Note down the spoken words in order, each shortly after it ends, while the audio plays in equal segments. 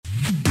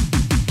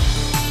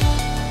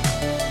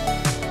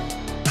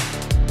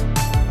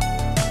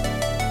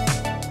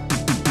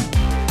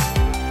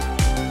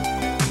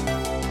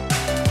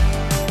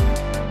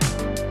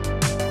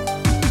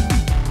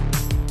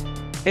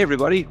Hey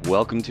everybody,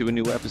 welcome to a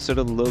new episode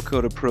of the Low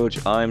Code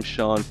Approach. I'm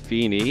Sean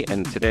Feeney,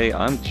 and today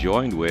I'm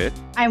joined with...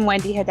 I'm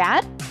Wendy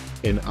Haddad.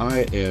 And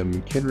I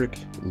am Kenrick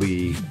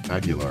Lee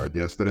Aguilar.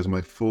 Yes, that is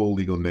my full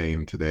legal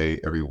name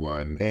today,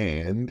 everyone.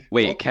 And...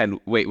 Ken,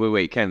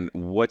 Ken,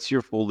 what's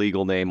your full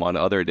legal name on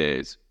other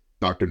days?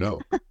 Dr.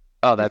 No.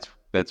 Oh, that's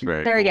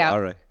very There we cool. go.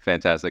 All right,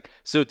 fantastic.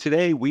 So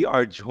today we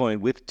are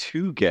joined with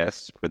two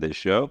guests for this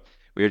show.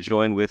 We are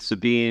joined with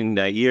Sabin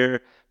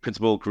Nair,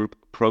 Principal Group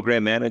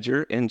Program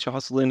Manager, and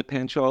Jocelyn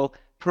Panchal,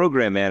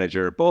 Program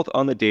Manager, both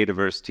on the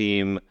Dataverse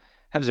team.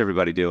 How's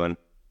everybody doing?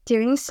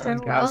 Doing so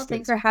well.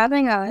 Thanks for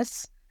having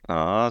us.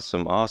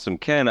 Awesome.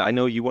 Ken, I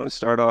know you want to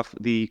start off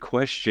the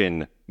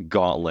question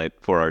gauntlet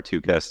for our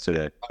two guests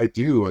today. I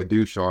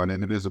do, Sean,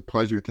 and it is a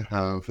pleasure to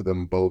have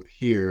them both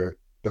here.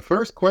 The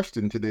first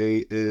question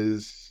today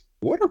is,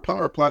 what are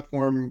Power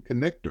Platform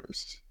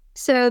connectors?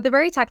 So the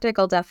very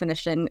technical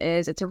definition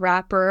is it's a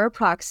wrapper or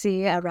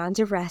proxy around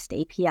a REST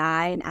API,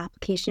 an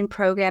application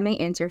programming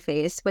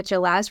interface, which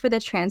allows for the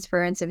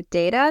transference of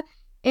data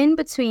in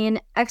between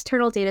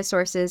external data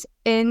sources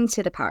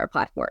into the Power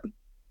Platform.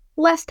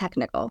 Less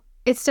technical.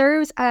 It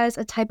serves as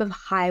a type of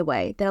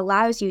highway that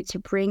allows you to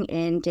bring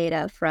in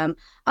data from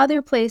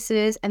other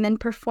places and then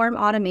perform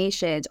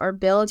automations or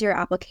build your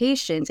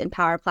applications in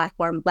Power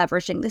Platform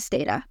leveraging this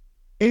data.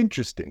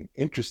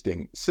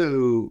 Interesting.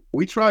 So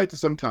we try to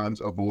sometimes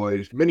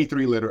avoid many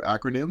three-letter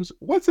acronyms.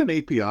 What's an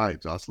API,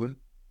 Jocelyn?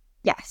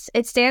 Yes,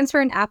 it stands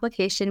for an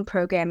application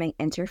programming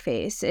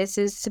interface. This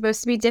is supposed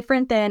to be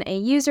different than a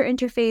user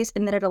interface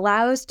in that it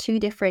allows two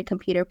different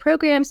computer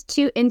programs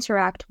to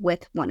interact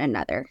with one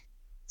another.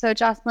 So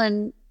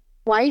Jocelyn,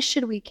 why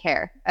should we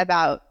care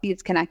about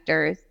these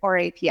connectors or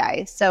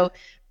APIs? So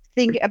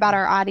think about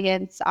our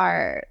audience.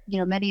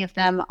 Many of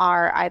them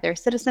are either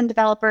citizen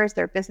developers,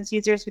 they're business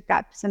users. We've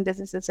got some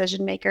business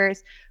decision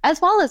makers,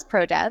 as well as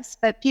pro devs,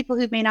 but people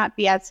who may not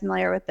be as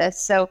familiar with this.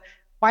 So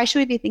why should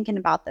we be thinking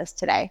about this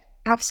today?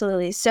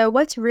 Absolutely. So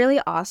what's really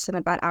awesome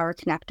about our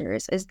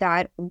connectors is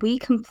that we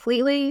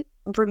completely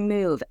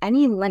remove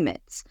any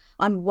limits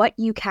on what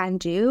you can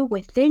do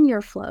within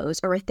your flows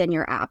or within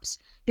your apps.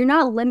 You're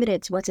not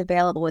limited to what's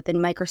available within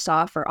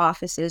Microsoft or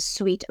Office's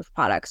suite of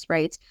products,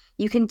 right?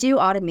 You can do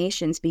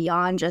automations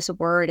beyond just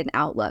Word and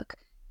Outlook.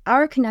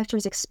 Our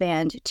connectors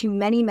expand to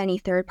many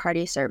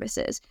third-party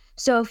services.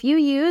 So if you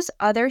use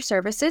other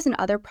services and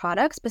other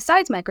products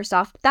besides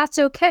Microsoft, that's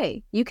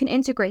okay. You can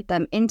integrate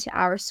them into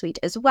our suite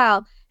as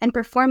well and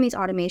perform these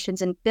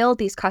automations and build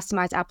these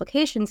customized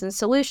applications and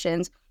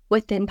solutions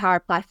within Power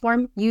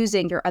Platform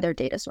using your other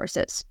data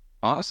sources.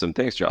 Awesome.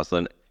 Thanks,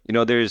 Jocelyn.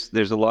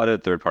 There's a lot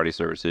of third-party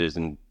services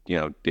and,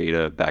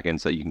 data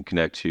backends that you can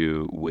connect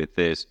to with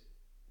this.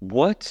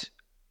 What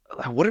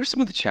are some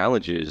of the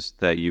challenges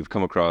that you've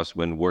come across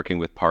when working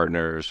with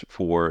partners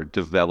for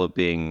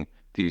developing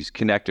these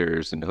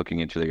connectors and hooking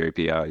into their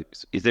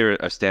APIs? Is there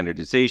a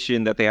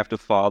standardization that they have to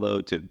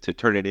follow to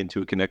turn it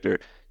into a connector?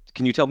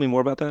 Can you tell me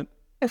more about that?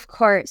 Of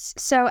course.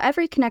 So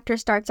every connector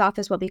starts off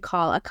as what we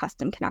call a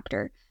custom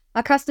connector.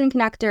 A custom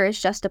connector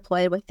is just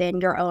deployed within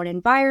your own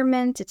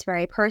environment. It's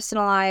very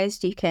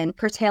personalized. You can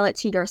curtail it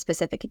to your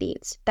specific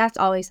needs. That's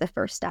always the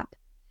first step.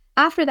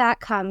 After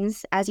that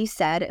comes, as you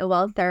said, a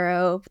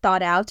well-thorough,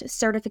 thought-out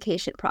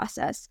certification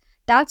process.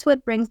 That's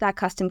what brings that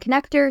custom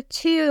connector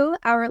to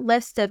our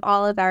list of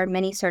all of our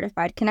many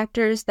certified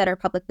connectors that are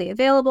publicly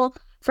available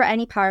for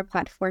any Power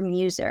Platform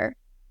user.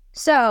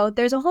 So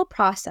there's a whole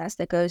process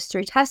that goes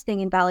through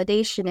testing and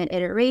validation and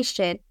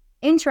iteration,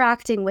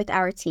 interacting with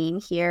our team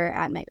here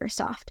at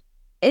Microsoft.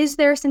 Is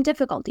there some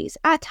difficulties?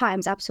 At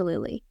times,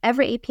 absolutely.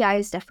 Every API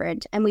is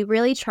different, and we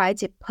really try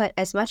to put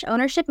as much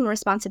ownership and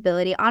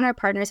responsibility on our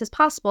partners as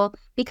possible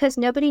because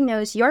nobody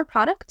knows your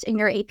product and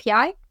your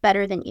API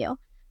better than you.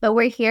 But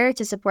we're here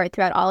to support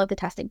throughout all of the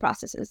testing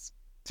processes.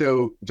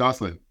 So,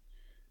 Jocelyn,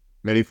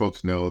 many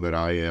folks know that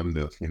I am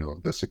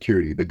the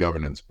security, the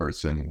governance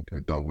person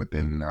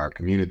within our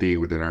community,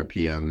 within our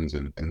PMs,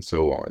 and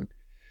so on.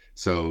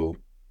 So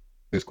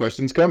this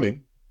question's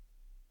coming.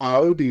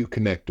 How do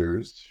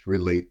connectors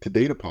relate to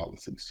data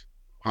policies?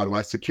 How do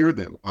I secure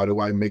them? How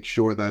do I make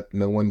sure that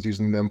no one's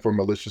using them for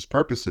malicious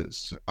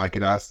purposes? I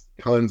could ask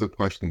tons of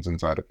questions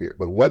inside of here,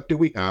 but what do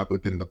we have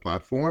within the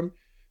platform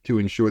to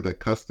ensure that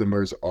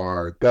customers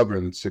are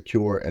governed,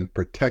 secure, and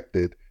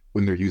protected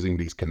when they're using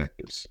these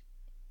connectors?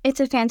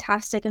 It's a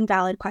fantastic and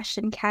valid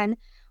question, Ken.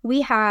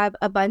 We have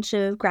a bunch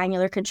of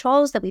granular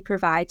controls that we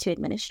provide to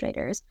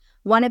administrators.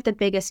 One of the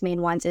biggest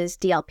main ones is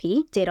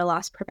DLP, data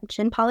loss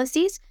prevention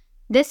policies.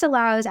 This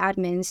allows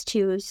admins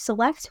to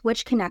select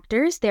which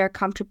connectors they're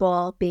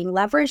comfortable being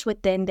leveraged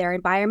within their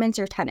environments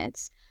or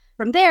tenants.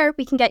 From there,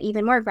 we can get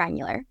even more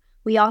granular.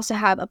 We also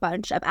have a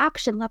bunch of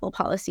action level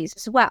policies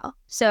as well.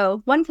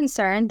 So one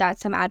concern that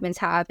some admins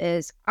have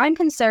is, I'm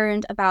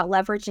concerned about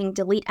leveraging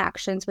delete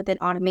actions within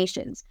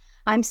automations.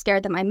 I'm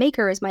scared that my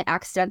makers might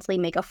accidentally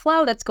make a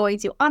flow that's going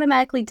to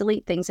automatically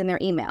delete things in their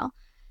email.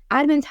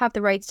 Admins have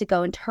the rights to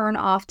go and turn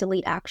off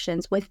delete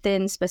actions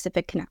within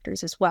specific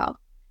connectors as well.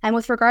 And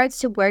with regards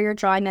to where you're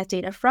drawing that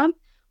data from,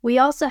 We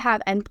also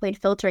have endpoint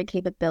filtering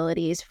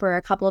capabilities for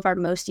a couple of our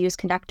most used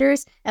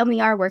connectors, and we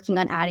are working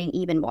on adding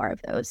even more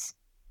of those.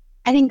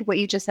 I think what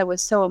you just said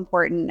was so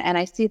important. And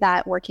I see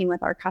that working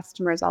with our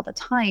customers all the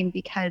time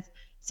because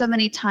so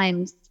many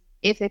times,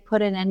 if they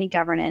put in any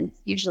governance,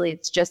 usually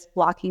it's just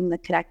blocking the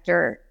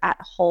connector at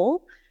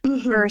whole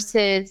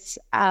versus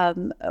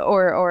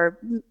or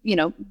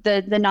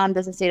the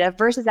non-business data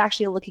versus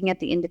actually looking at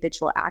the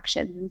individual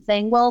actions and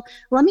saying, well,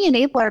 let me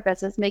enable our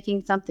business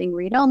making something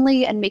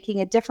read-only and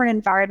making a different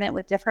environment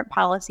with different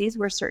policies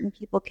where certain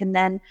people can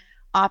then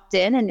opt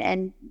in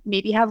and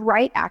maybe have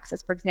write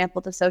access. For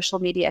example, the social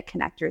media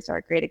connectors are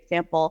a great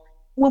example.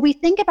 When we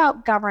think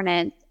about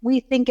governance, we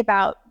think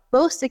about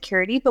both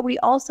security, but we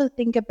also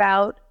think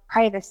about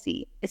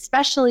privacy,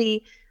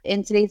 especially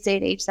in today's day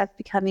and age. That's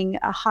becoming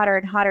a hotter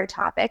and hotter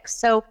topic.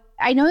 So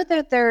I know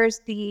that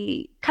there's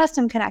the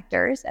custom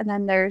connectors and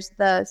then there's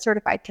the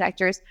certified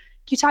connectors.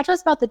 Can you talk to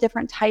us about the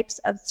different types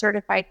of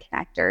certified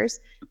connectors,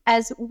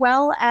 as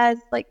well as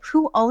like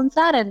who owns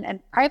that and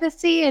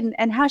privacy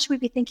and how should we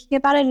be thinking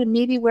about it and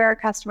maybe where our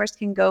customers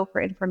can go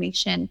for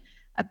information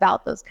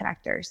about those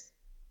connectors?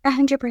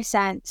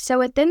 100%. So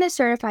within the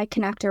certified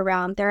connector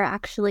realm, there are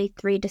actually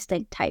 3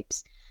 distinct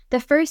types. The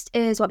first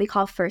is what we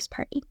call first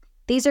party.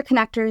 These are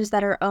connectors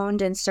that are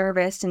owned and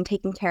serviced and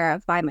taken care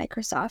of by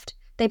Microsoft.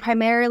 They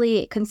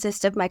primarily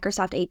consist of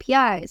Microsoft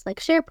APIs like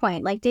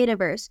SharePoint, like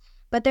Dataverse,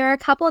 but there are a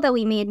couple that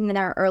we made in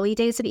our early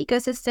days of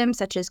ecosystem,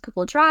 such as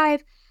Google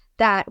Drive,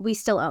 that we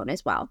still own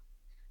as well.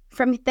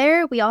 From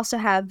there, we also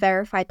have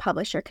verified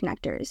publisher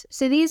connectors.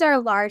 So these are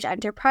large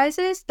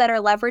enterprises that are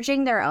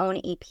leveraging their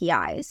own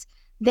APIs.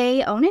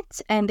 They own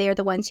it, and they are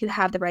the ones who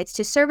have the rights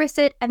to service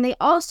it, and they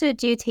also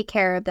do take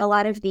care of a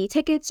lot of the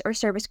tickets or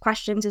service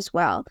questions as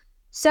well.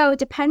 So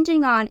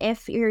depending on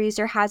if your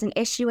user has an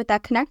issue with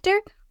that connector,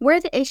 where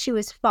the issue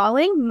is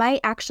falling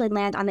might actually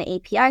land on the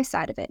API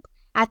side of it.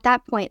 At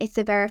that point, it's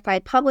the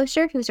verified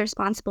publisher who's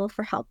responsible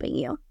for helping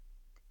you.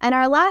 And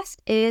our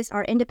last is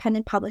our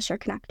independent publisher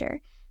connector.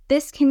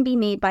 This can be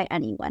made by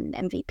anyone,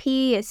 an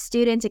MVP, a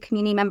student, a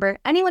community member,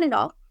 anyone at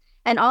all.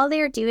 And all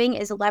they are doing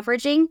is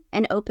leveraging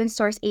an open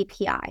source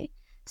API.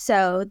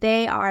 So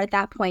they are at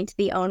that point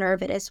the owner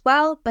of it as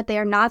well, but they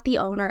are not the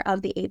owner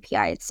of the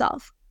API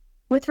itself.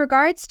 With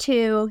regards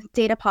to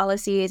data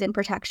policies and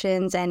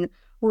protections and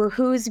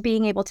who's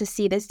being able to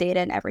see this data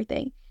and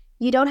everything,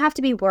 you don't have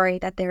to be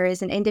worried that there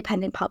is an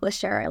independent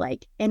publisher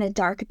like in a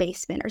dark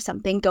basement or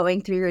something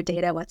going through your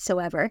data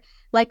whatsoever.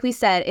 Like we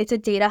said, it's a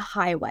data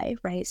highway,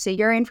 right? So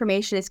your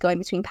information is going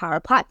between Power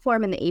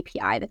Platform and the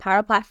API, the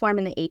Power Platform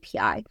and the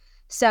API.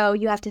 So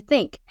you have to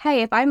think,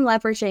 hey, if I'm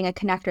leveraging a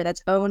connector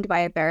that's owned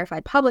by a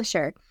verified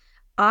publisher,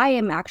 I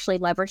am actually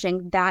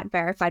leveraging that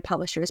verified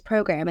publisher's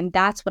program, and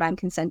that's what I'm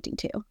consenting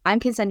to.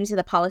 I'm consenting to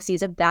the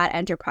policies of that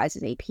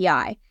enterprise's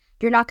API.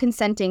 You're not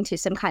consenting to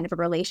some kind of a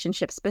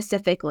relationship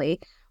specifically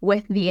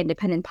with the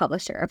independent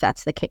publisher, if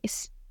that's the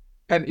case.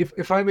 And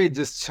if I may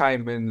just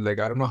chime in, like,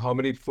 I don't know how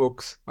many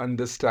folks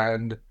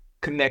understand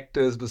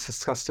connectors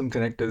versus custom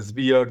connectors.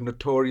 We are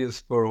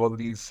notorious for all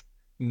these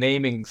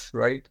namings,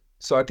 right?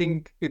 So I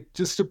think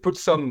just to put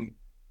some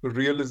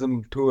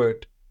realism to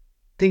it,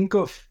 think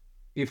of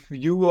if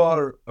you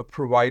are a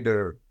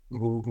provider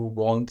who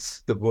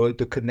wants the world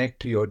to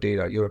connect to your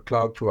data, you're a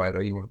cloud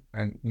provider,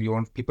 and you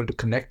want people to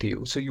connect to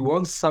you. So you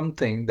want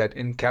something that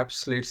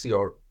encapsulates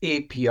your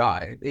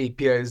API. The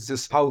API is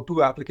just how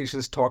 2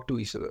 applications talk to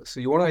each other. So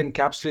you want to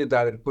encapsulate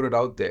that and put it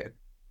out there.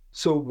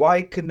 So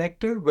why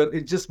connector? Well,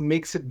 it just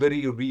makes it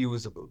very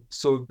reusable.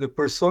 So the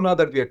persona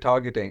that we are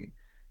targeting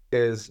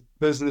is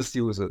business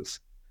users.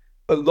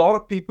 A lot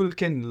of people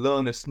can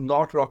learn, it's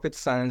not rocket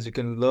science, you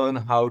can learn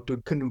how to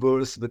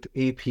converse with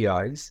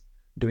APIs,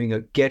 doing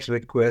a GET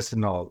request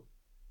and all.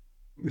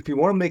 If you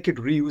want to make it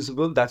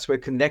reusable, that's where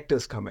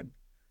connectors come in.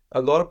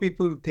 A lot of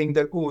people think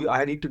that, oh,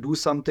 I need to do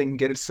something,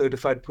 get it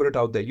certified, put it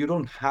out there. You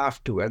don't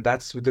have to. And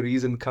that's the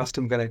reason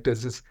custom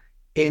connectors is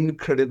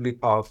incredibly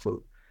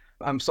powerful.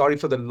 I'm sorry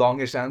for the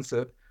longish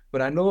answer,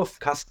 but I know of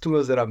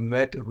customers that I've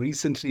met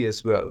recently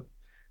as well.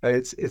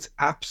 It's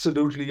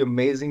absolutely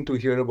amazing to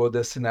hear about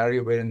this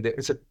scenario wherein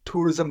it's a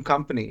tourism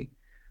company.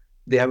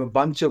 They have a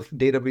bunch of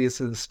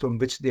databases from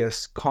which they are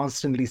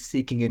constantly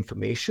seeking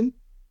information.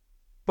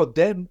 For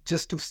them,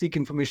 just to seek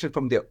information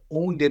from their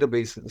own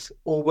databases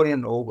over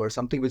and over,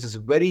 something which is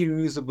very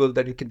reusable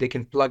that they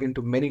can plug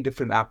into many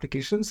different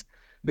applications,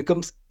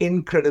 becomes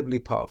incredibly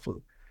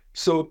powerful.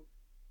 So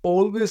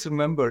always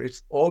remember,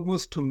 it's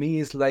almost to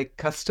me is like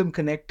custom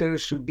connector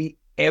should be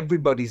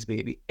everybody's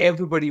baby.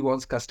 Everybody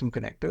wants custom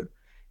connector.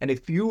 And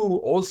if you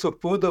also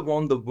further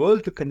want the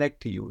world to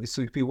connect to you,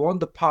 so if you want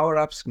the Power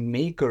Apps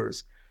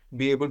makers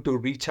be able to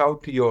reach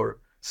out to your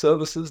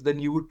services, then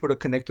you would put a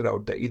connector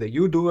out there. Either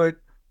you do it,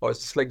 or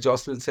it's just like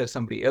Jocelyn said,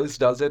 somebody else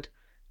does it.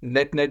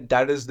 Net,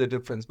 that is the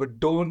difference.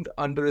 But don't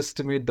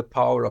underestimate the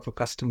power of a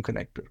custom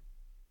connector.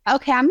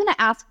 Okay, I'm going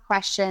to ask a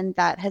question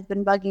that has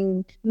been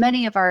bugging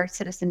many of our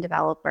citizen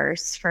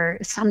developers for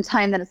some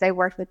time that as I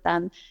worked with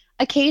them.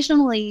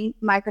 Occasionally,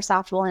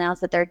 Microsoft will announce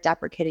that they're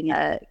deprecating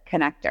a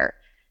connector.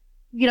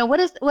 what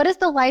is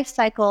the life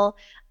cycle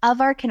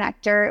of our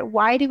connector?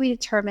 Why do we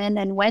determine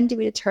and when do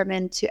we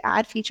determine to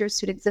add features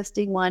to an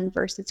existing one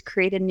versus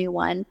create a new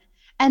one?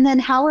 And then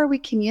how are we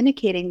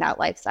communicating that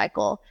life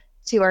cycle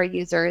to our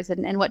users,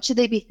 and what should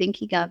they be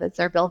thinking of as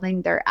they're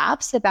building their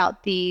apps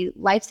about the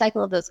life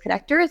cycle of those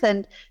connectors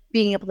and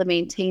being able to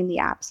maintain the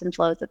apps and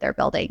flows that they're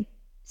building?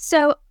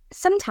 So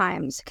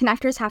sometimes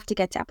connectors have to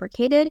get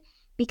deprecated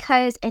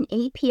because an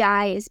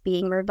API is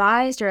being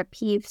revised or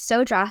upheaved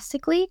so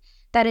drastically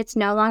that it's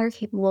no longer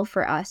capable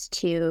for us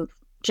to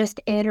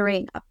just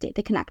iterate and update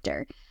the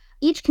connector.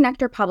 Each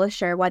connector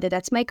publisher, whether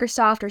that's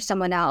Microsoft or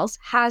someone else,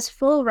 has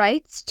full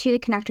rights to the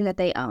connector that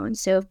they own.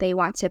 So if they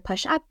want to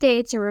push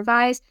updates or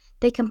revise,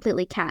 they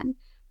completely can.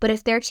 But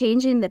if they're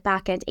changing the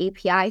backend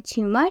API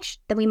too much,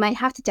 then we might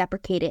have to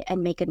deprecate it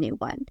and make a new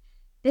one.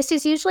 This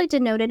is usually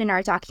denoted in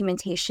our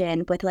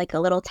documentation with like a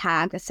little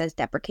tag that says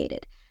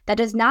deprecated. That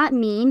does not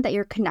mean that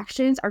your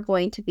connections are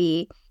going to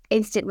be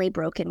instantly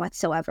broken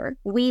whatsoever.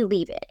 We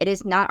leave it. It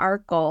is not our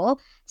goal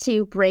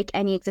to break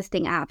any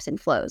existing apps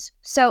and flows.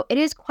 So it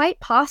is quite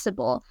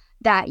possible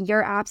that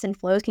your apps and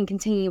flows can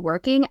continue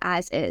working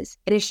as is.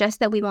 It is just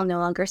that we will no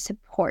longer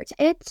support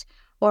it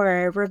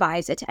or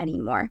revise it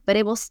anymore, but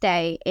it will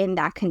stay in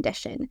that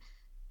condition.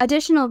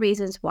 Additional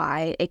reasons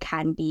why it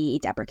can be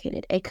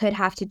deprecated. It could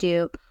have to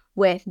do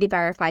with the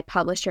verified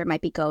publisher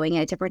might be going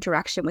in a different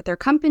direction with their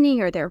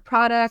company or their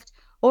product,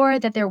 or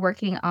that they're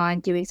working on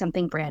doing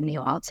something brand new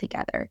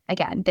altogether.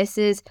 Again, this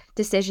is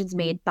decisions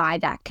made by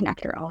that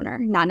connector owner,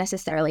 not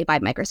necessarily by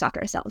Microsoft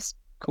ourselves.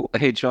 Cool.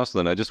 Hey,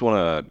 Jocelyn, I just want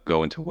to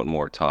go into one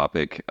more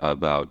topic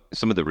about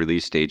some of the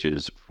release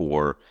stages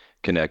for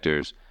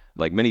connectors.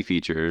 Like many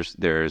features,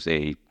 there's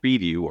a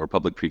preview or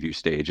public preview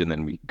stage, and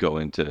then we go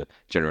into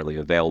generally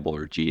available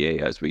or GA,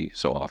 as we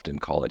so often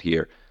call it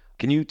here.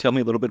 Can you tell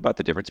me a little bit about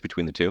the difference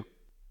between the two?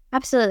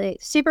 Absolutely.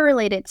 Super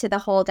related to the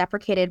whole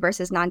deprecated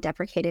versus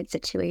non-deprecated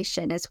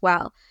situation as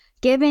well.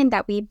 Given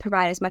that we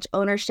provide as much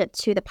ownership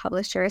to the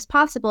publisher as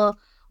possible,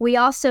 we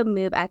also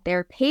move at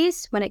their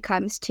pace when it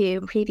comes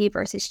to preview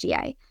versus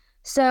GA.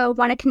 So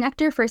when a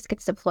connector first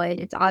gets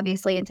deployed, it's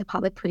obviously into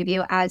public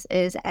preview, as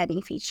is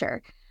any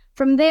feature.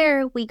 From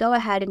there, we go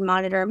ahead and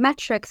monitor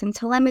metrics and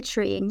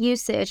telemetry and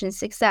usage and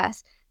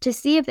success to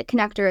see if the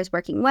connector is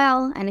working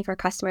well and if our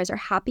customers are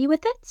happy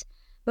with it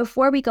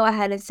before we go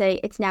ahead and say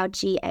it's now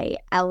GA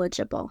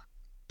eligible.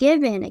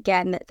 Given,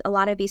 again, that a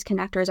lot of these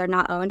connectors are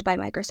not owned by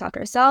Microsoft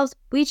ourselves,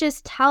 we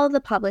just tell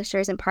the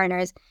publishers and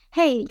partners,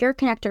 hey, your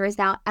connector is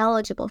now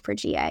eligible for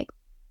GA.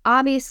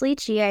 Obviously,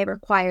 GA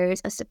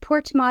requires a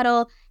support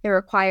model. It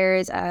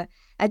requires a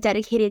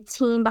dedicated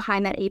team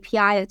behind that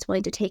API that's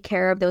willing to take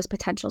care of those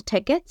potential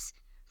tickets.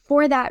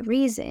 For that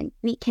reason,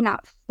 we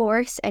cannot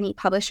force any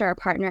publisher or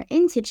partner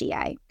into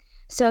GA.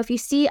 So if you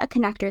see a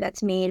connector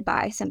that's made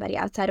by somebody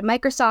outside of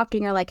Microsoft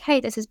and you're like,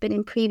 hey, this has been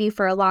in preview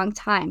for a long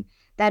time,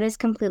 that is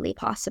completely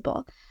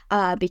possible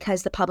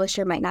because the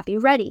publisher might not be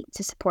ready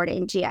to support it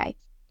in GA.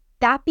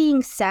 That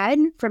being said,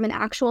 from an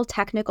actual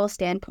technical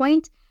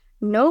standpoint,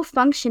 no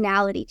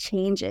functionality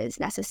changes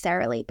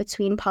necessarily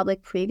between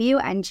public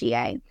preview and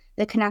GA.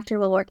 The connector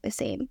will work the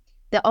same.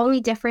 The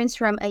only difference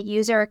from a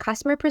user or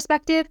customer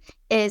perspective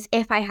is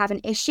if I have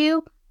an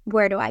issue,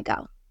 where do I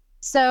go?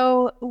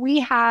 So we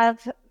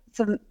have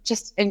some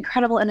just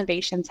incredible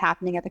innovations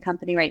happening at the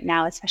company right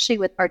now, especially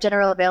with our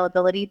general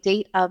availability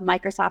date of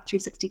Microsoft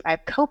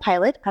 365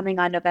 Copilot coming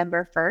on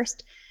November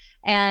 1st.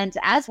 And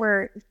as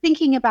we're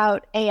thinking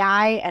about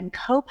AI and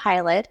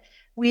Copilot,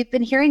 we've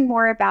been hearing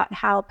more about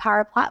how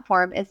Power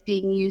Platform is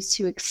being used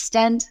to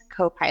extend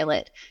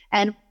Copilot.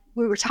 And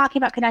we were talking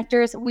about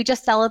connectors. We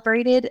just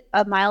celebrated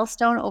a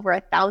milestone over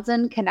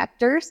 1,000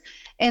 connectors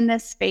in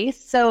this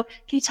space. So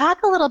can you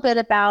talk a little bit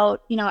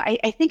about,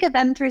 I think of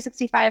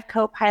M365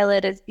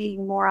 Copilot as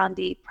being more on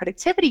the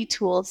productivity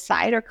tools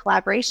side or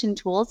collaboration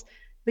tools,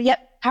 but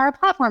yet Power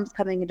Platform's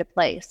coming into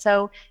play.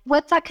 So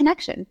what's that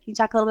connection? Can you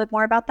talk a little bit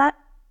more about that?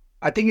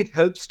 I think it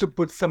helps to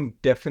put some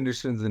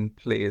definitions in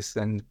place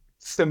and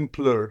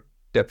simpler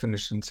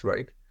definitions,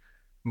 right?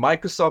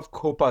 Microsoft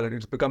Copilot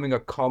is becoming a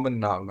common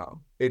noun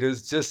now. It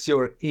is just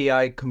your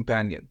AI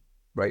companion,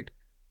 right?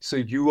 So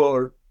you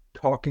are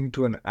talking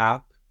to an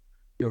app,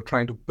 you're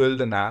trying to build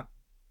an app.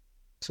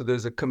 So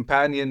there's a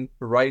companion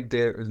right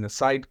there in a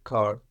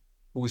sidecar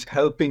who's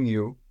helping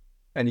you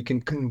and you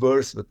can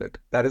converse with it.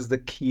 That is the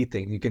key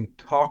thing. You can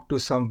talk to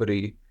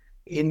somebody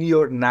in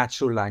your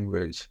natural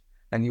language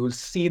and you will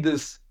see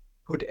this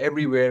put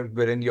everywhere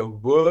wherein your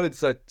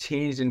words are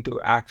changed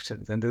into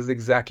actions. And this is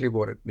exactly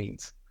what it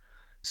means.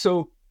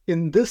 So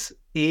in this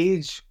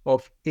age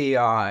of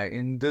AI,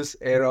 in this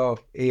era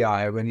of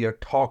AI, when you're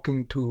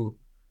talking to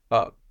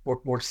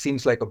what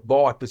seems like a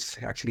bot, which is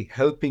actually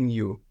helping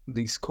you,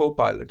 these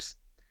copilots,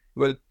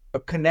 well,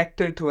 a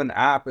connector to an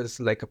app is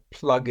like a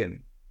plugin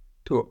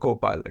to a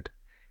copilot.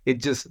 It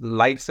just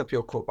lights up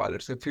your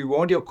copilots. If you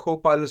want your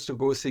copilots to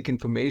go seek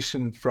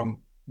information from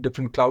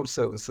different cloud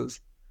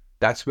services,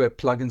 that's where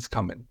plugins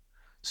come in.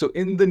 So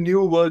in the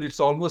new world, it's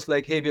almost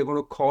like, hey, we're going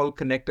to call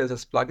connectors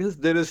as plugins.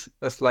 There is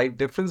a slight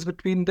difference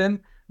between them.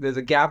 There's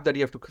a gap that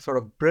you have to sort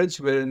of bridge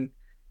wherein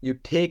You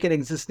take an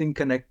existing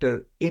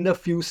connector in a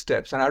few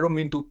steps, and I don't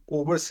mean to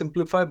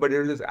oversimplify, but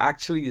it is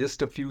actually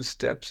just a few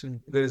steps.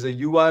 There is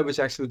a UI which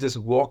actually just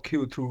walk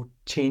you through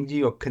changing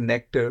your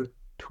connector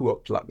to a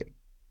plugin.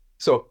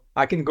 So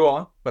I can go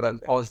on, but I'll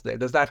pause there.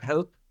 Does that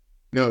help?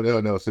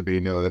 No,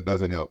 Sabine, no, that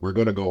doesn't help. We're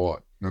gonna go on,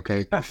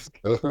 okay?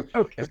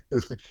 Okay.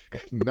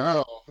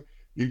 Now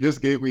you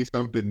just gave me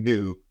something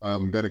new.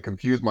 I'm gonna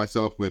confuse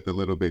myself with a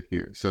little bit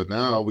here. So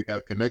now we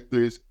have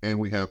connectors and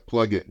we have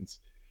plugins.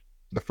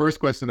 The first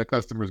question the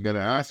customer is gonna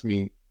ask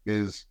me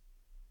is,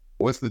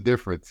 what's the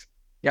difference?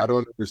 Yeah. I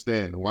don't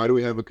understand. Why do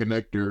we have a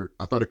connector?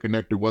 I thought a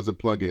connector was a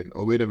plugin.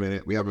 Oh, wait a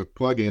minute. We have a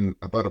plugin.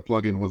 I thought a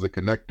plugin was a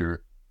connector.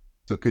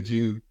 So could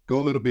you go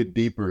a little bit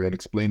deeper and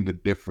explain the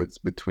difference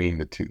between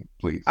the two,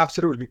 please?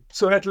 Absolutely.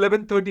 So at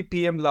 11:30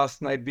 p.m.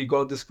 last night, we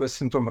got this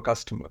question from a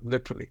customer,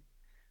 literally.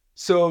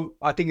 So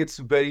I think it's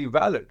very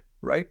valid,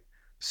 right?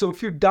 So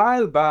if you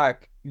dial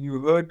back,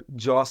 you heard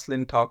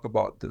Jocelyn talk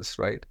about this,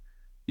 right?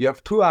 You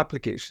have two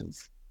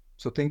applications.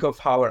 So think of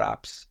our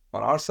apps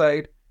on our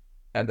side,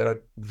 and there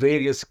are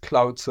various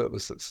cloud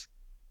services.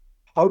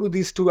 How do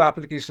these two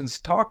applications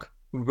talk?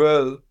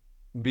 Well,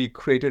 we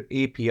created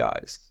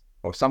APIs,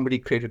 or somebody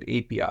created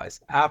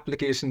APIs,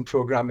 application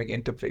programming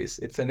interface.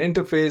 It's an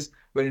interface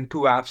wherein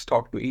two apps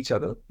talk to each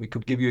other. We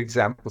could give you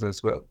examples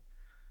as well.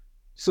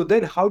 So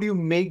then how do you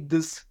make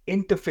this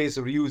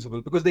interface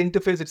reusable? Because the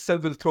interface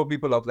itself will throw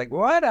people off, like,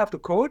 what, I have to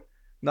code?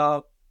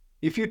 Now,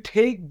 if you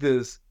take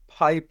this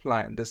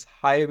pipeline, this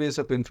highways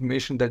of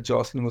information that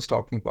Jocelyn was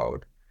talking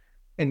about,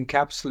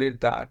 encapsulate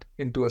that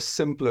into a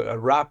simpler, a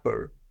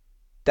wrapper,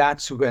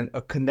 that's when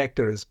a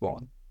connector is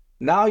born.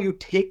 Now you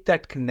take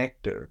that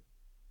connector,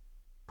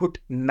 put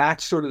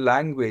natural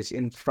language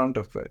in front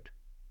of it,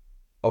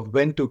 of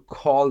when to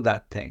call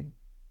that thing.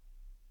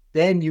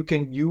 Then you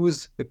can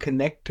use the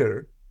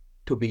connector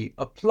to be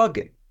a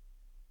plugin.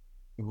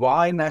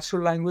 Why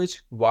natural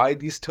language? Why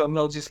these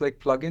terminologies like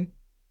plugin?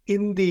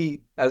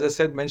 As I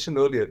said, mentioned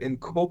earlier, in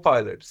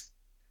copilots,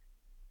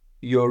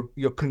 you're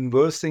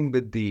conversing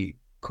with the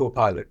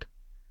copilot.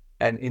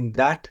 And in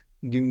that,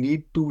 you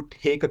need to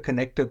take a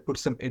connector, put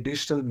some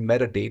additional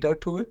metadata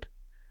to it,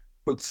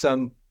 put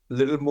some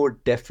little more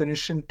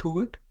definition to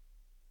it,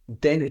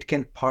 then it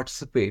can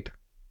participate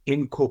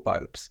in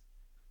copilots.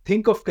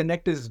 Think of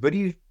connectors,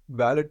 very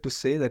valid to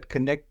say that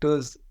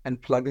connectors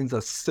and plugins are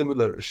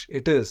similar-ish.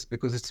 It is,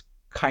 because it's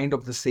kind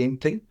of the same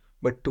thing,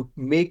 but to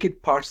make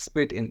it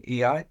participate in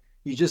AI,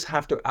 you just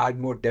have to add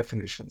more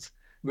definitions,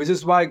 which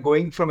is why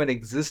going from an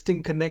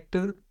existing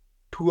connector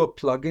to a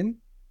plugin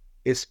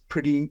is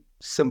pretty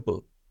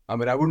simple. I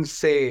mean, I wouldn't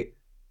say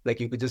like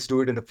you could just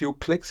do it in a few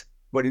clicks,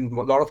 but in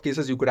a lot of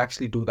cases, you could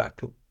actually do that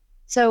too.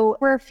 So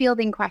we're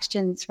fielding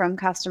questions from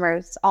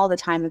customers all the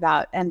time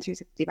about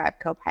M365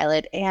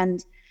 Copilot,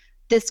 and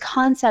this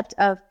concept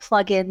of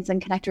plugins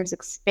and connectors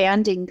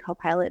expanding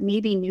Copilot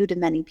may be new to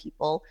many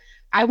people.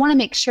 I want to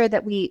make sure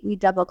that we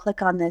double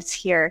click on this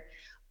here.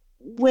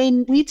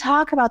 When we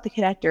talk about the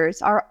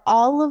connectors, are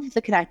all of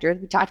the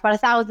connectors, we talked about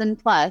 1,000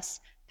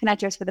 plus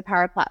connectors for the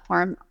Power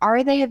Platform,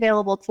 are they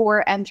available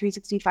for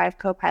M365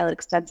 Copilot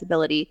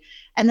extensibility?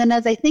 And then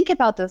as I think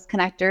about those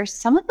connectors,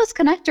 some of those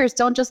connectors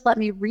don't just let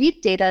me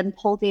read data and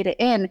pull data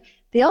in,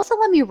 they also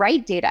let me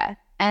write data.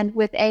 And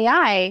with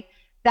AI,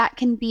 that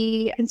can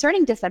be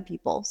concerning to some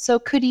people. So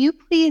could you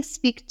please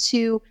speak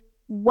to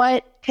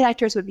what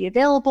connectors would be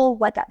available,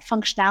 what that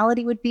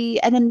functionality would be,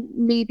 and then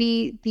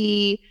maybe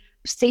the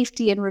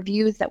safety and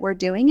reviews that we're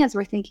doing as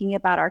we're thinking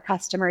about our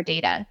customer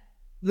data?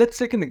 Let's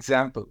take an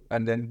example,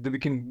 and then we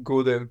can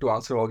go there to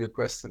answer all your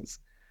questions.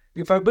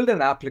 If I build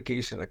an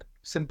application, like a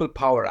simple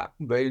Power App,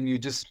 where you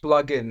just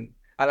plug in,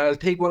 and I'll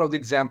take one of the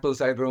examples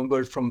I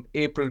remembered from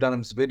April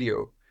Dunham's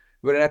video,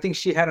 where I think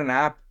she had an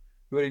app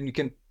wherein you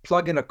can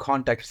plug in a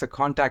contact. It's a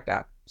contact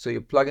app. So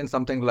you plug in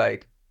something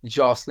like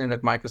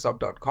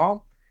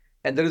Jocelyn@Microsoft.com,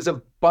 and there is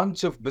a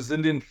bunch of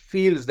bazillion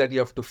fields that you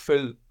have to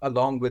fill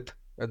along with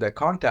their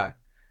contact.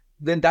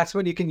 Then that's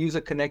when you can use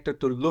a connector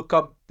to look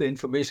up the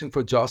information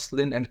for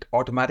Jocelyn, and it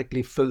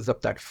automatically fills up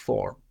that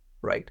form,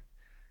 right?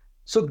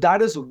 So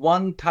that is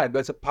one type.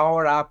 That's a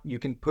Power App. You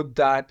can put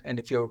that, and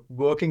if you're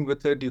working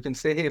with it, you can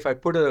say, hey, if I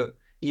put an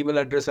email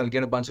address, I'll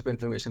get a bunch of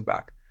information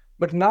back.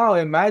 But now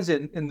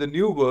imagine in the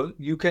new world,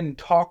 you can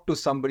talk to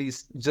somebody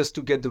just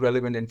to get the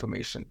relevant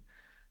information.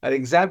 An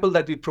example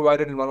that we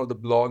provided in one of the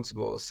blogs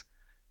was,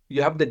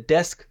 you have the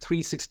Desk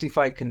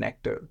 365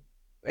 connector.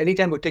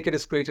 Anytime a ticket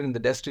is created in the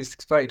Desk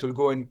 365, it will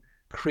go and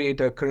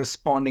create a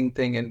corresponding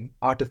thing in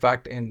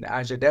Artifact in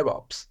Azure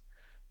DevOps.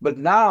 But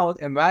now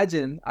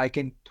imagine I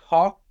can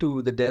talk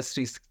to the Desk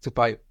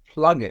 365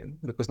 plugin,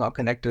 because now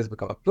connector has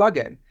become a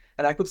plugin.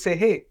 And I could say,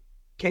 hey,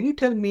 can you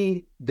tell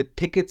me the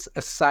tickets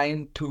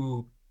assigned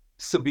to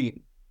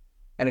Sabin?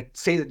 And it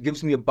says it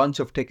gives me a bunch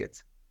of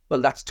tickets.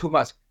 Well, that's too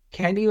much.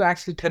 Can you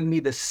actually tell me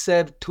the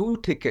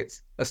SEV2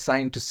 tickets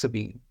assigned to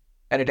Sabin?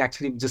 And it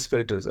actually just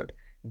filters it.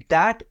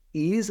 That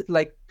is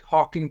like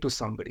talking to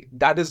somebody.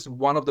 That is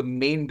one of the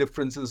main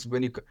differences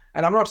when you,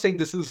 and I'm not saying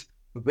this is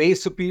way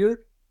superior.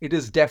 It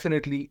is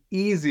definitely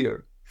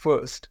easier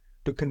first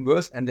to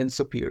converse and then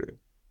superior.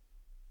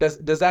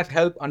 Does that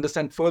help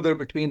understand further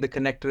between the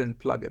connector and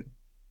plugin?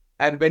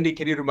 And Wendy,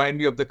 can you remind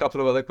me of the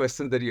couple of other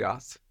questions that you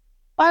asked?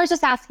 Well, I was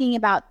just asking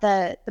about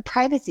the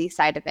privacy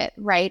side of it,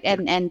 right?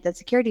 And the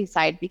security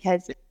side,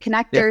 because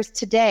connectors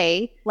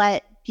today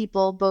let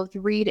people both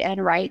read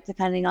and write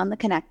depending on the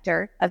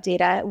connector of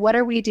data. What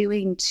are we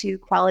doing to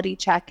quality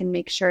check and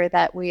make sure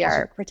that we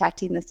are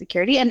protecting the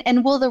security?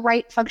 And will the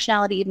right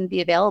functionality even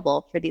be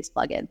available for these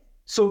plugins?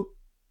 So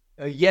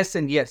yes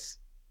and yes.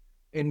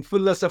 In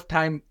fullness of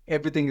time,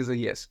 everything is a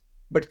yes.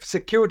 But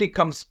security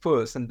comes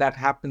first, and that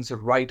happens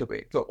right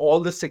away. So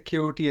all the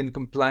security and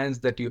compliance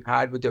that you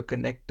had with your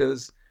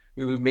connectors,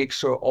 we will make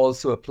sure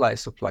also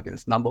applies to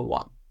plugins, number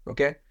one.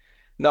 Okay.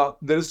 Now,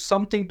 there's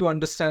something to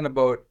understand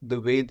about the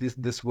way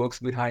this works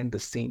behind the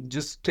scene.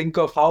 Just think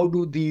of how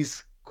do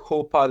these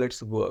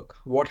co-pilots work?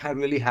 What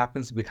really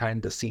happens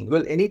behind the scene?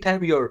 Well,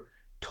 anytime you're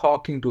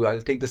talking to,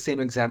 I'll take the same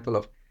example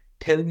of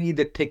tell me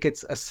the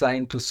tickets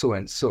assigned to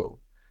so-and-so.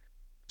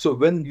 So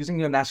when using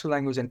your natural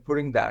language and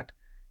putting that,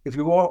 if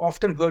you've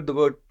often heard the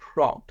word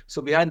prompt,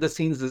 so behind the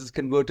scenes, this is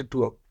converted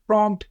to a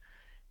prompt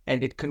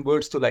and it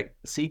converts to like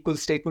a SQL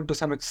statement to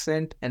some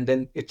extent. And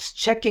then it's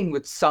checking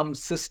with some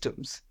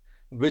systems,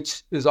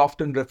 which is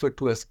often referred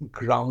to as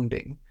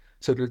grounding.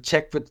 So it will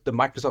check with the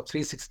Microsoft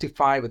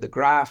 365, with the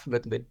graph,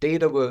 with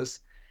Dataverse.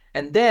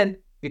 And then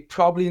it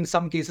probably in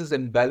some cases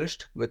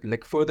embellished with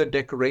like further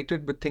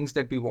decorated with things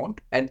that we want.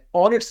 And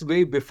on its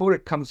way before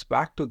it comes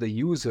back to the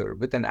user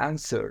with an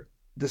answer,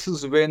 this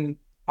is when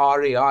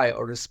RAI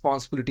or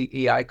responsibility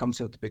AI comes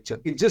into the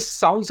picture. It just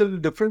sounds a little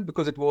different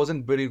because it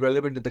wasn't very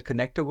relevant in the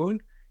connector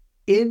world.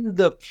 In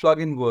the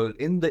plugin world,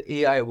 in the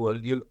AI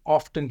world, you'll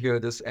often hear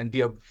this, and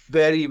we are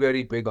very,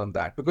 very big on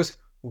that because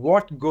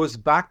what goes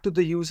back to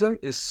the user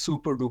is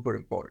super duper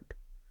important.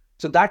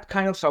 So that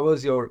kind of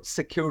covers your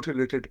security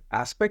related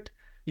aspect.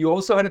 You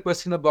also had a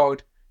question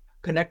about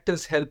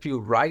connectors help you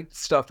write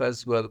stuff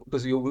as well,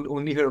 because you will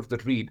only hear of the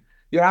read.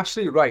 You're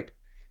absolutely right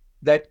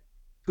that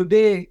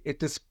today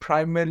it is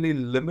primarily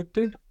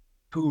limited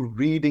to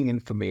reading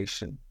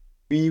information.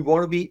 We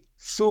want to be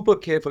super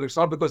careful. It's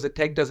not because the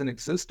tech doesn't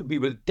exist. We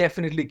will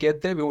definitely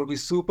get there. We want to be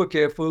super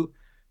careful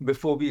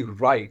before we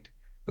write.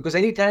 Because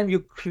anytime you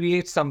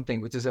create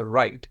something which is a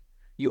write,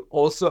 you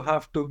also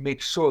have to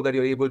make sure that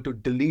you're able to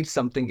delete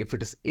something if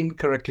it is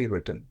incorrectly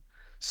written.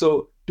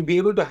 So to be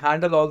able to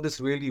handle all this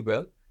really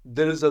well,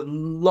 there is a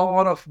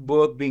lot of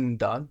work being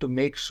done to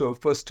make sure,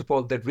 first of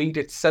all, that read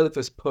itself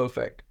is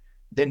perfect.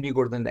 Then we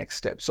go to the next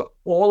step. So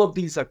all of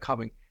these are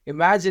coming.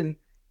 Imagine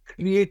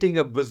creating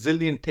a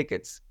bazillion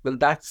tickets. Well,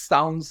 that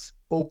sounds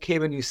okay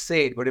when you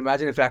say it, but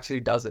imagine if it actually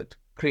does it,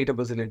 create a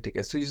bazillion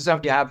tickets. So you just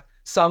have to have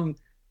some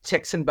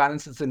checks and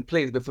balances in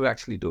place before you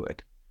actually do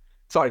it.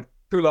 Sorry,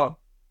 too long.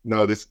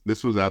 No, this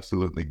was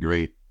absolutely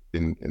great.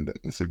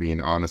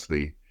 Sabine,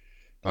 honestly,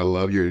 I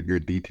love your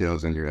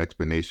details and your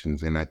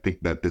explanations. And I think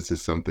that this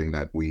is something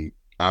that we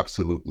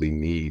absolutely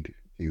need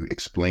to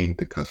explain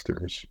to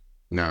customers.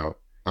 Now,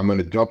 I'm going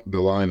to jump the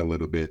line a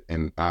little bit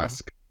and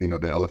ask,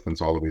 the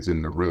elephant's always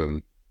in the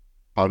room.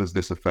 How does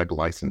this affect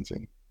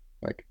licensing?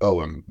 Like, oh,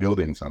 I'm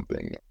building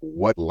something.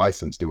 What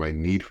license do I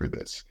need for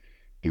this?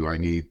 Do I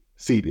need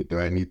seated? Do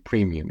I need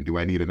premium? Do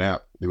I need an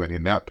app? Do I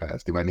need an app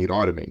pass? Do I need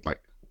automate?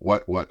 Like,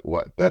 what?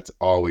 That's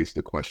always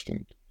the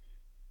question.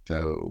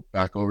 So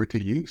back over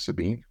to you,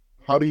 Sabine.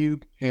 How do you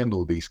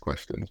handle these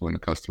questions when a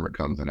customer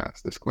comes and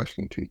asks this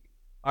question to you?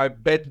 I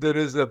bet there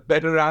is a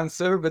better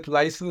answer with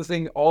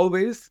licensing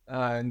always,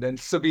 and then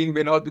Sabine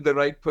may not be the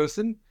right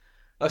person.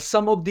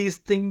 Some of these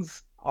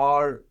things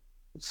are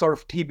sort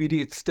of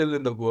TBD, it's still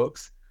in the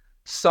works.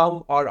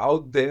 Some are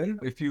out there.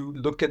 If you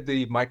look at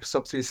the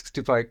Microsoft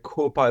 365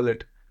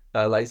 Copilot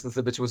license,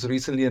 which was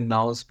recently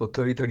announced for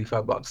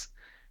 $35,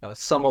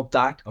 some of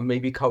that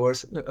maybe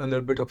covers a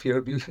little bit of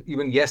here.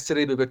 Even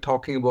yesterday, we were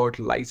talking about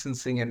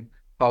licensing and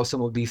how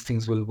some of these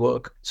things will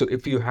work. So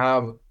if you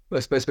have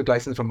a specific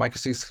license from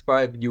Microsoft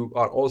 365, you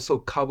are also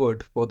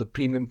covered for the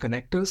premium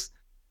connectors.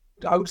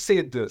 I would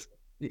say this,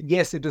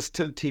 yes, it is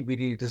still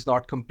TBD. It is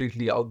not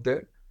completely out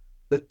there.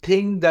 The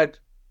thing that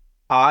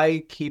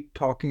I keep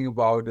talking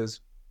about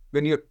is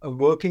when you're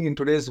working in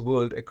today's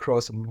world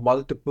across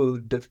multiple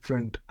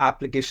different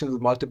applications,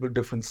 multiple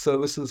different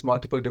services,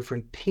 multiple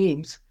different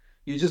teams,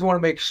 you just want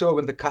to make sure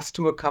when the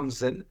customer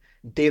comes in,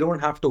 they don't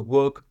have to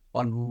work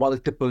on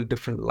multiple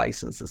different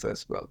licenses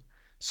as well.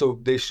 So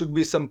there should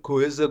be some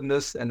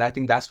cohesiveness, and I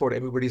think that's what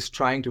everybody's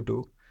trying to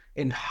do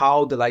in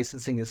how the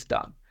licensing is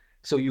done.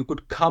 So you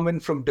could come in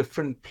from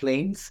different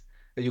planes.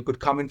 You could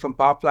come in from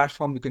Power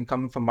Platform. You can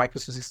come in from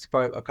Microsoft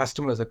 365, a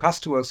customer as a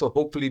customer. So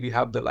hopefully we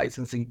have the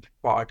licensing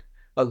part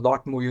a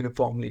lot more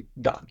uniformly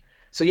done.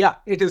 So yeah,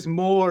 it is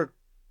more,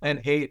 and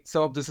hey,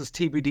 some of this is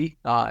TBD.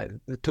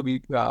 To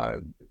be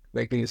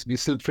we're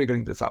still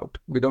figuring this out.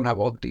 We don't have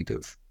all the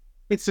details.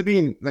 It's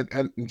Sabine,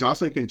 and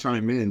Jocelyn can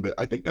chime in, but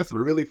I think that's a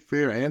really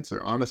fair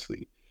answer,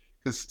 honestly.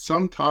 Because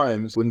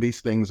sometimes when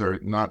these things are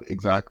not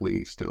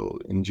exactly still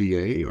in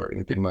GA or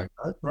anything like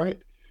that, right?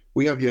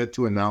 we have yet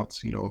to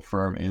announce, a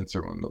firm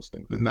answer on those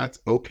things. And that's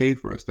okay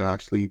for us to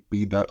actually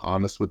be that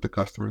honest with the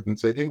customers and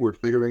say, hey, we're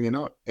figuring it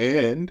out.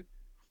 And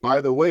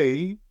by the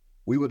way,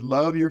 we would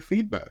love your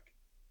feedback.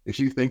 If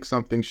you think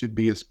something should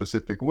be a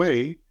specific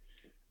way,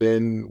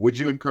 then would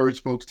you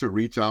encourage folks to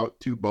reach out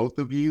to both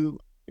of you?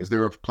 Is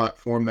there a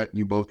platform that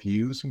you both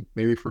use,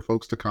 maybe for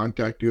folks to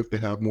contact you if they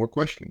have more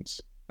questions?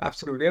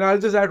 Absolutely. And I'll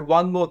just add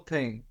one more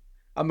thing.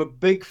 I'm a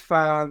big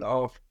fan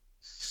of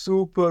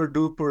super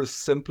duper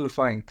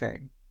simplifying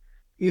things.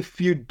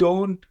 If you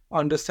don't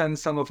understand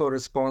some of our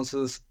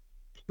responses,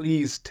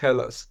 please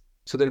tell us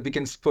so that we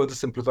can further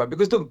simplify.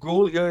 Because the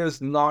goal here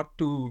is not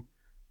to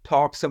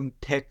talk some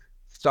tech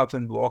stuff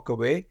and walk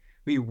away.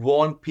 We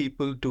want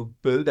people to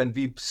build, and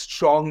we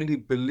strongly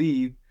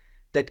believe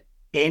that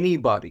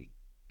anybody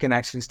can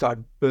actually start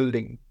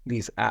building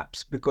these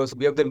apps because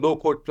we have the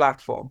low-code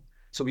platform.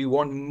 So we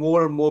want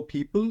more and more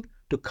people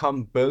to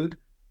come build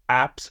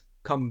apps,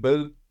 come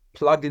build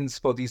plugins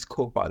for these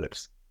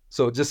co-pilots.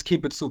 So just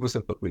keep it super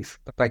simple, please.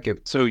 Thank you.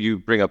 So you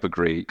bring up a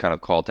great kind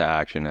of call to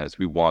action as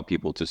we want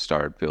people to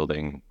start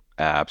building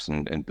apps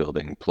and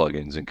building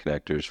plugins and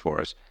connectors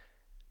for us.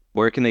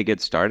 Where can they get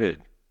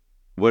started?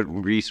 What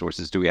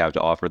resources do we have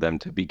to offer them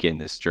to begin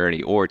this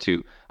journey or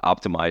to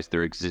optimize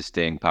their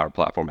existing Power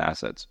Platform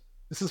assets?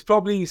 This is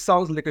probably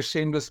sounds like a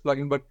shameless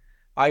plugin, but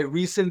I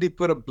recently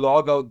put a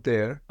blog out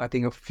there, I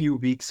think a few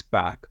weeks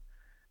back.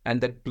 And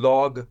that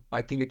blog,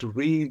 I think it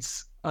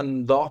reads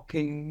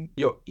unlocking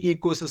your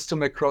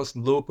ecosystem across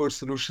low-code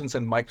solutions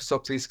and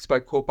Microsoft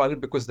 365 Copilot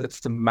because that's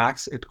the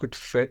max it could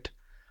fit.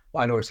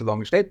 I know it's a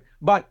long state,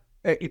 but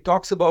it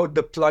talks about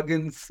the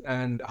plugins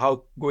and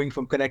how going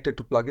from connected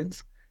to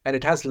plugins. And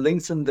it has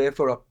links in there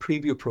for a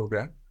preview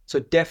program.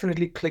 So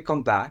definitely click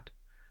on that.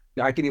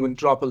 I can even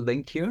drop a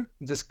link here.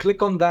 Just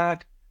click on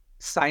that,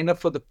 sign up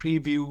for the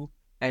preview,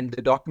 and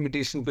the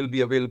documentation will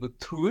be available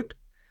through it.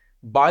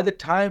 By the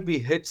time we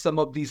hit some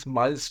of these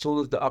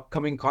milestones, the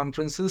upcoming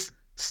conferences,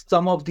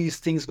 some of these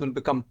things will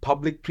become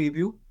public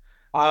preview.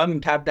 I'm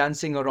tap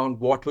dancing around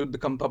what will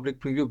become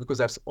public preview because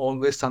that's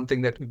always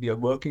something that we are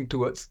working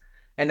towards.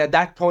 And at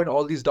that point,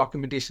 all these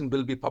documentation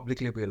will be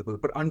publicly available.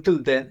 But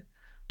until then,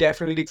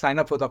 definitely sign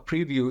up for the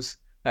previews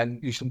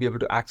and you should be able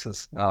to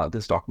access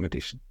this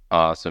documentation.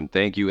 Awesome.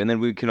 Thank you. And then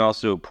we can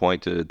also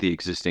point to the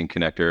existing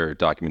connector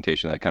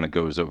documentation that kind of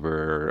goes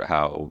over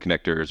how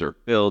connectors are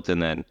built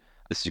and then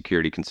the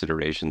security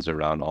considerations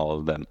around all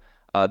of them.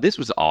 This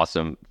was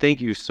awesome.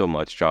 Thank you so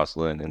much,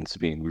 Jocelyn and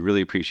Sabin. We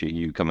really appreciate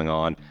you coming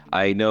on.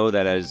 I know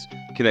that as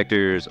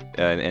connectors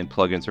and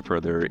plugins are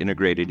further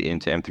integrated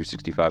into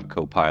M365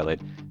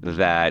 Copilot,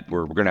 that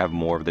we're going to have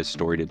more of this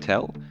story to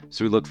tell.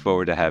 So we look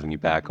forward to having you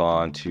back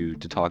on to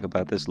talk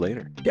about this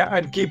later. Yeah,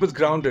 and keep us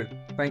grounded.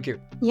 Thank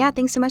you. Yeah,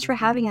 thanks so much for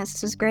having us.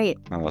 This was great.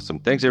 Awesome.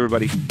 Thanks,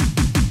 everybody.